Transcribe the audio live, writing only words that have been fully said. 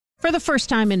For the first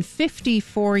time in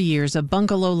 54 years, a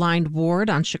bungalow-lined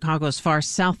ward on Chicago's far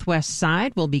southwest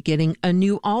side will be getting a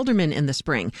new alderman in the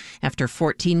spring. After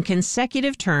 14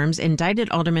 consecutive terms, indicted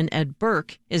Alderman Ed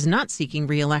Burke is not seeking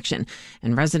re-election.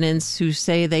 And residents who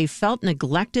say they felt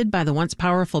neglected by the once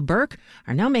powerful Burke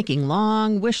are now making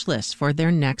long wish lists for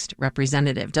their next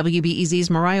representative.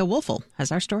 WBEZ's Mariah Woelfel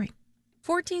has our story.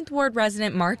 14th Ward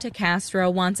resident Marta Castro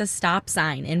wants a stop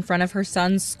sign in front of her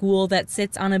son's school that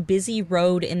sits on a busy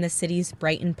road in the city's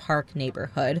Brighton Park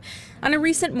neighborhood. On a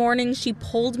recent morning, she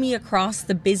pulled me across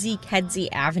the busy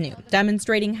Kedzie Avenue,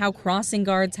 demonstrating how crossing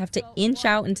guards have to inch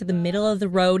out into the middle of the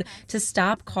road to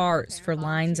stop cars for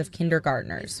lines of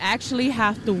kindergartners. Actually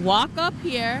have to walk up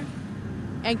here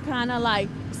and kind of like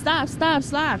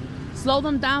stop. Slow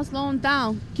them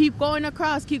down. Keep going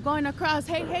across.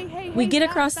 Hey. We get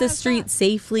across the street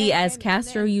safely as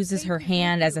Castro uses her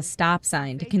hand as a stop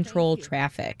sign to control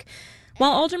traffic.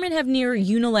 While aldermen have near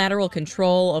unilateral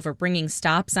control over bringing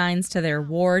stop signs to their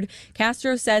ward,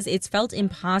 Castro says it's felt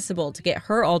impossible to get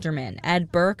her alderman,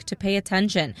 Ed Burke, to pay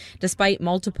attention, despite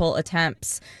multiple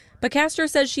attempts. But Castro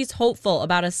says she's hopeful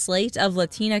about a slate of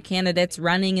Latina candidates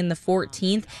running in the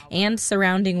 14th and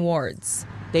surrounding wards.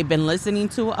 They've been listening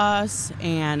to us,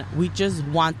 and we just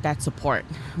want that support.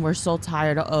 We're so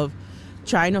tired of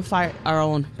trying to fight our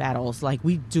own battles.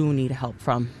 We do need help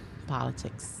from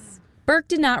politics. Burke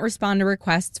did not respond to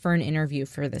requests for an interview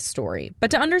for this story.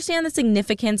 But to understand the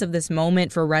significance of this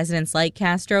moment for residents like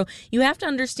Castro, you have to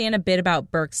understand a bit about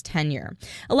Burke's tenure.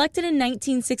 Elected in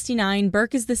 1969,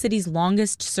 Burke is the city's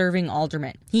longest-serving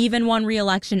alderman. He even won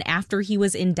re-election after he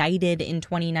was indicted in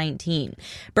 2019.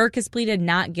 Burke has pleaded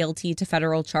not guilty to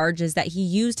federal charges that he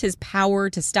used his power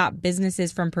to stop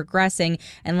businesses from progressing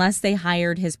unless they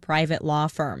hired his private law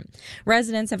firm.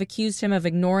 Residents have accused him of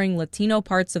ignoring Latino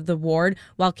parts of the ward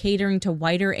while catering to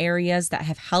whiter areas that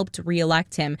have helped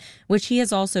re-elect him, which he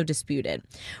has also disputed.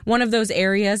 One of those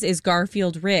areas is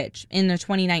Garfield Ridge. In the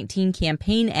 2019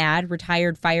 campaign ad,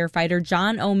 retired firefighter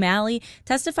John O'Malley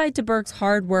testified to Burke's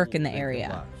hard work in the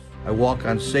area. I walk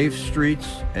on safe streets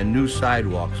and new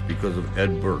sidewalks because of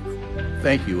Ed Burke.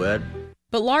 Thank you, Ed.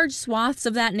 But large swaths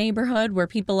of that neighborhood, where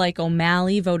people like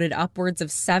O'Malley voted upwards of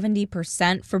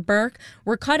 70% for Burke,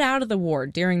 were cut out of the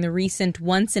ward during the recent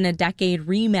once-in-a-decade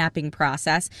remapping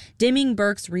process, dimming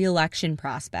Burke's re-election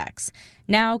prospects.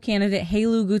 Now, candidate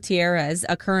Helu Gutierrez,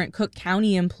 a current Cook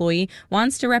County employee,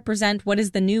 wants to represent what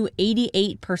is the new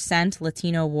 88%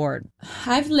 Latino ward.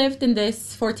 I've lived in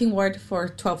this 14th ward for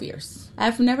 12 years.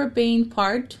 I've never been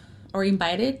part or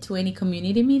invited to any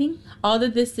community meeting. All the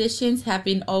decisions have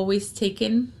been always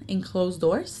taken in closed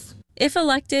doors. If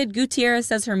elected, Gutierrez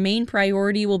says her main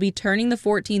priority will be turning the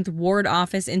 14th Ward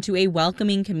office into a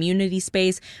welcoming community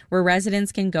space where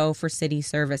residents can go for city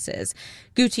services.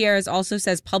 Gutierrez also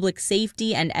says public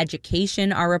safety and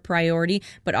education are a priority,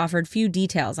 but offered few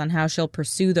details on how she'll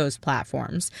pursue those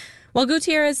platforms. While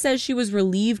Gutierrez says she was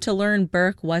relieved to learn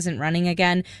Burke wasn't running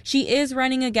again, she is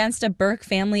running against a Burke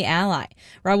family ally.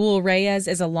 Raul Reyes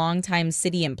is a longtime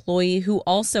city employee who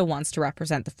also wants to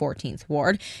represent the 14th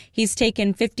Ward. He's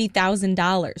taken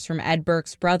 $50,000 from Ed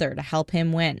Burke's brother to help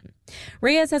him win.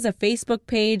 Reyes has a Facebook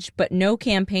page, but no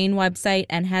campaign website,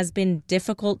 and has been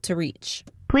difficult to reach.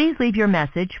 Please leave your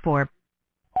message for...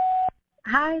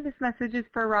 Hi, this message is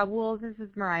for Raul. This is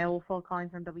Mariah Woelfel calling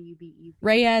from WBEZ.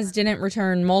 Reyes didn't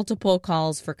return multiple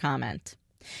calls for comment.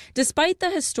 Despite the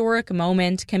historic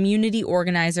moment, community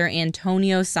organizer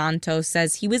Antonio Santos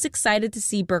says he was excited to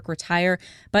see Burke retire,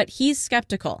 but he's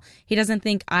skeptical. He doesn't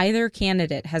think either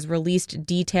candidate has released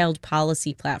detailed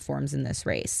policy platforms in this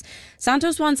race.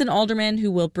 Santos wants an alderman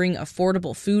who will bring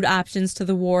affordable food options to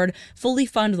the ward, fully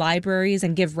fund libraries,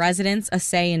 and give residents a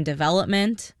say in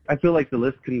development. I feel like the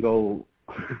list can go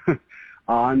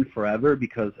on forever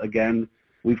because, again,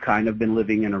 we've kind of been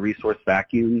living in a resource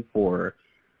vacuum for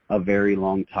a very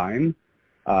long time.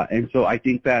 And so I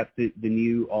think that the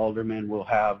new alderman will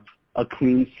have a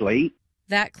clean slate.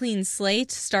 That clean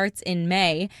slate starts in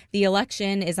May. The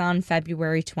election is on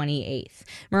February 28th.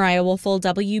 Mariah Woelfel,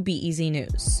 WBEZ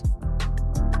News.